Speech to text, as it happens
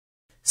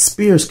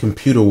Spears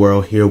Computer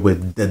World here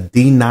with the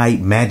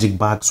DKnight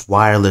MagicBox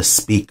wireless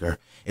speaker.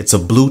 It's a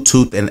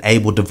Bluetooth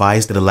enabled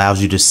device that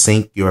allows you to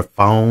sync your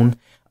phone,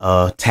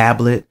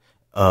 tablet,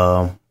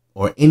 or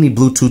any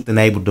Bluetooth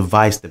enabled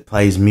device that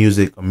plays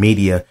music or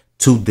media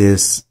to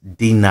this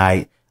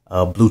DKnight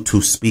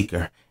Bluetooth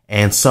speaker.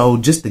 And so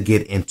just to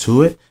get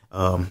into it,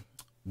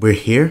 we're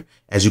here.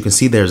 As you can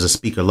see, there's a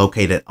speaker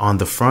located on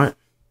the front,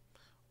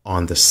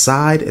 on the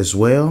side as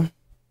well.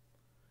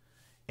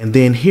 And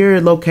then here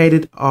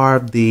located are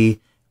the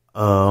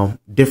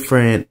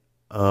different,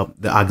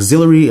 the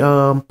auxiliary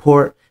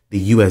port,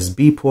 the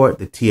USB port,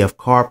 the TF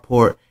car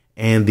port,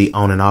 and the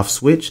on and off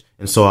switch.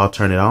 And so I'll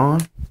turn it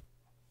on.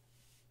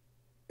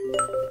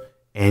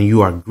 And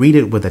you are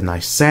greeted with a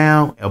nice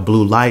sound, a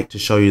blue light to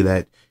show you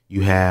that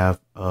you have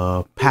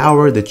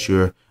power, that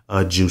you're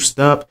juiced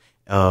up.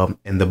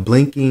 And the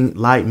blinking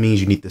light means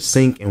you need to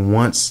sync. And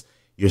once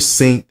you're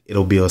synced,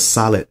 it'll be a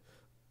solid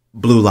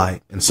blue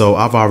light. And so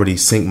I've already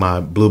synced my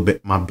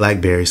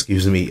BlackBerry,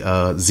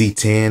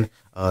 Z10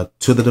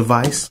 to the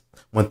device.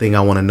 One thing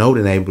I want to note,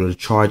 enable to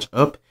charge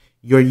up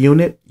your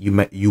unit,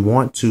 you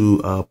want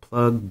to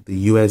plug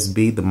the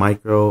USB, the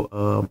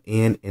micro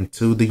in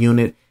into the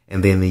unit,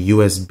 and then the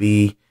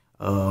USB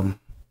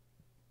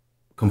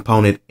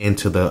component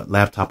into the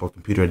laptop or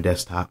computer or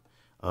desktop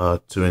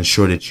to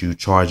ensure that you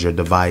charge your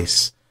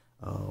device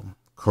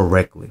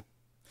correctly.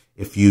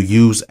 If you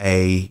use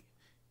a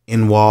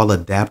in-wall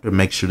adapter,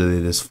 make sure that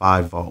it is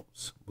 5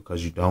 volts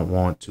because you don't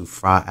want to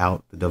fry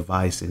out the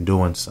device in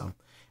doing so.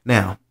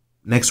 Now,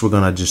 next we're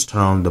going to just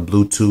turn on the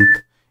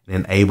Bluetooth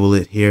and enable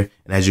it here.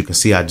 And as you can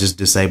see, I just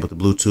disabled the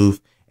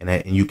Bluetooth,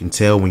 and you can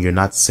tell when you're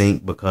not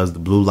synced because the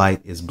blue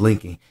light is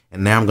blinking.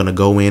 And now I'm going to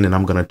go in and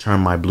I'm going to turn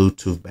my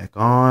Bluetooth back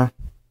on.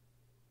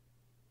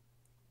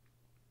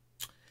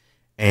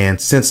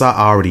 And since I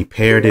already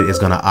paired it, it's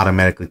going to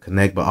automatically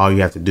connect. But all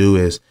you have to do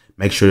is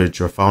make sure that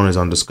your phone is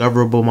on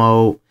discoverable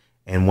mode.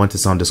 And once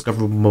it's on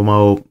discoverable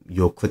mode,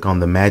 you'll click on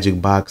the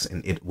MagicBox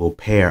and it will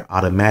pair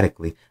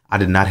automatically. I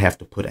did not have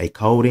to put a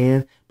code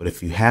in, but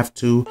if you have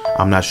to,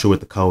 I'm not sure what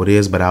the code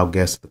is, but I'll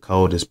guess the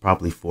code is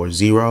probably 4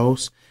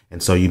 zeros.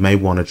 And so you may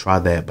want to try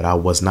that, but I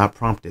was not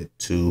prompted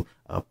to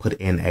put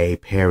in a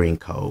pairing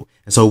code.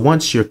 And so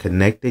once you're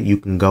connected, you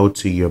can go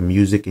to your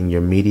music and your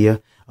media.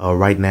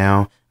 Right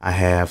now, I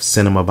have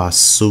Cinema by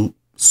Swoop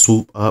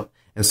Up.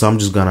 And so I'm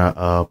just going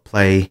to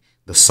play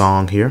the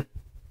song here.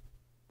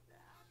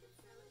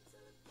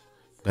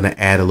 Going to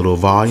add a little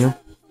volume.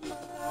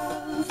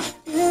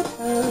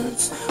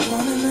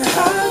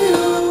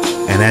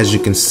 And as you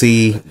can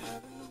see,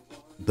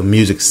 the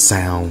music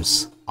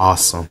sounds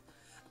awesome.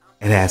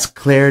 It has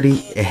clarity,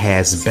 it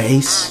has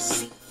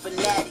bass.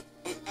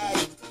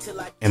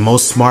 And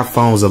most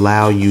smartphones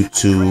allow you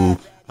to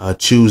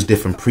choose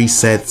different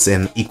presets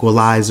and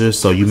equalizers.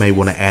 So you may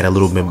want to add a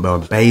little bit more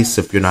bass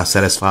if you're not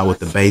satisfied with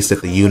the bass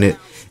that the unit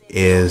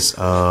is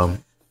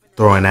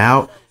throwing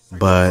out.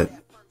 But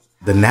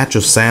the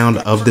natural sound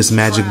of this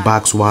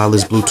MagicBox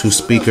wireless Bluetooth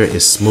speaker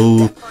is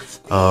smooth,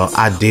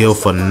 ideal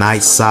for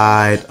night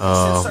side,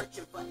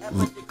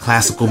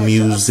 classical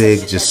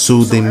music, just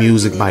soothing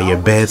music by your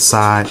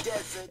bedside.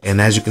 And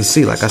as you can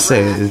see, like I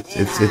said,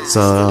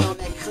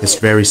 it's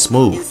very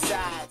smooth.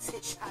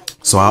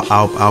 So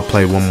I'll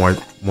play one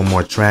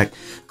more track.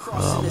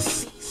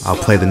 I'll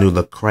play the new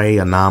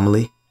Lecrae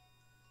Anomaly.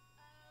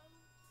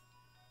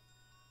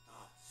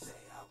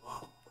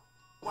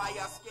 Why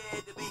y'all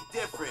scared to be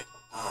different?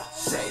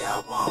 Say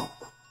I won't.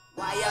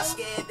 Why y'all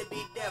scared to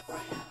be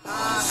different?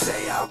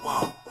 Say I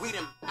won't. We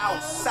them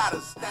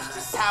outsiders, that's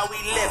just how we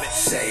live it.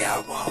 Say I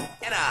won't.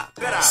 And I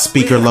better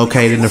speaker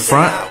located in the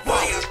front.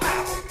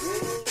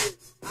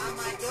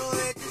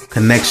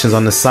 Connections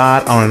on the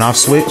side, on and off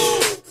switch.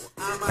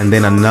 And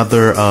then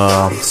another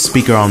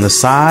speaker on the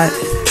side.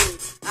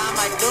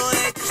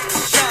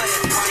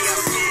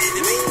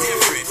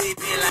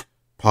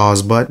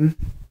 Pause button.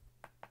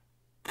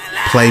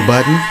 Play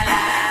button.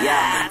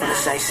 Yeah, from the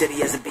same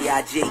city as a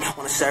B.I.G.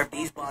 Wanna serve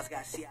these bars,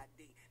 got CID.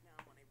 Now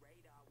I'm on a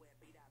radar where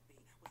B.I.B.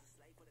 Was a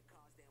slave for the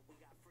cause, then we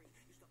got free.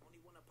 Used to only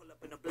wanna pull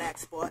up in a black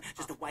sport.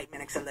 Just a white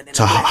man excelling in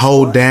to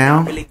hold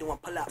down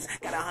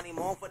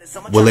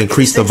will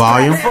increase the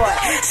volume.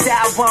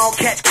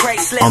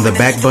 On the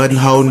back button,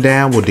 holding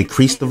down will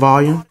decrease the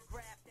volume.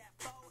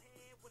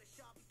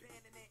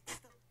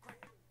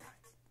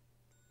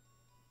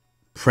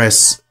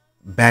 Press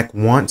back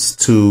once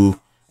to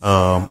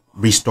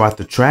restart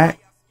the track.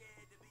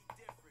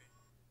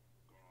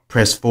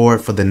 Press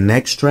forward for the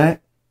next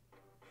track.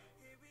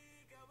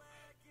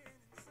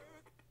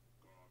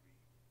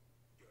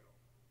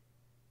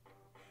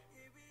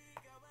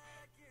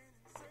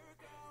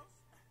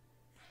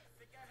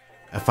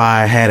 If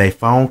I had a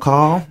phone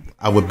call,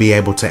 I would be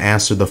able to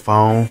answer the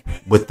phone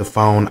with the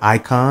phone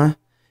icon.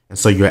 And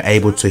so you're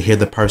able to hear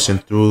the person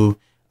through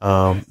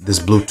this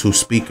Bluetooth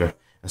speaker.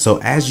 And so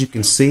as you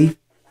can see,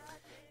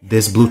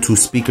 this Bluetooth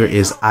speaker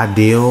is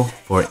ideal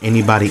for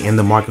anybody in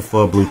the market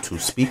for a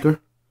Bluetooth speaker.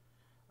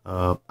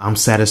 I'm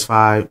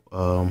satisfied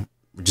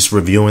just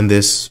reviewing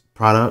this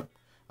product.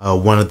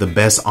 one of the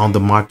best on the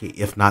market,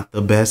 if not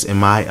the best, in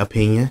my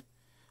opinion.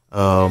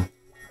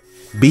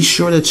 Be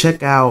sure to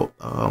check out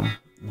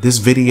this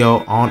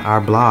video on our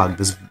blog.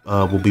 This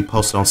will be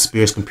posted on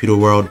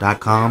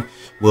spiritscomputerworld.com.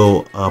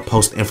 We'll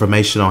post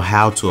information on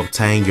how to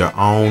obtain your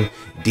own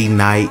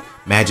DKnight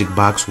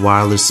MagicBox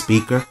wireless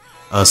speaker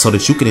so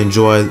that you can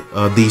enjoy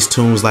these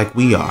tunes like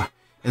we are.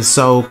 And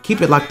so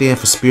keep it locked in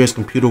for Spirits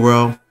Computer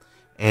World.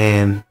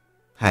 And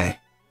hey,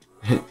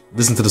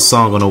 listen to the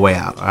song on the way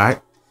out, all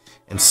right?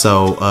 And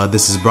so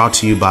this is brought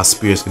to you by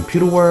Spirits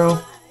Computer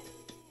World,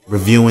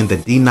 reviewing the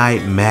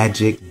DKnight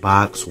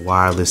MagicBox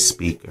wireless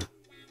speaker.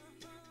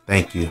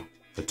 Thank you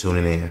for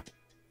tuning in.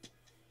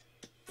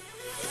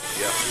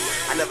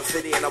 I never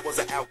fit in, I was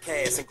an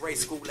outcast. In grade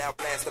school,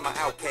 outblasting my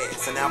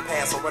outcasts. And now I'm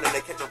past, I'm running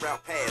to catch a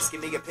route pass.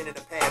 Give me a pen and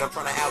a pad, I'm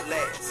trying to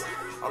outlast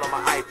all of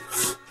my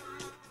idols.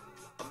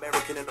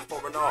 American and the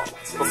foreign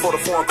arts. Before the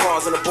foreign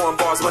cars and the foreign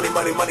bars, money,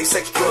 money, money,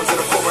 sex, drugs, and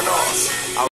the foreign arts.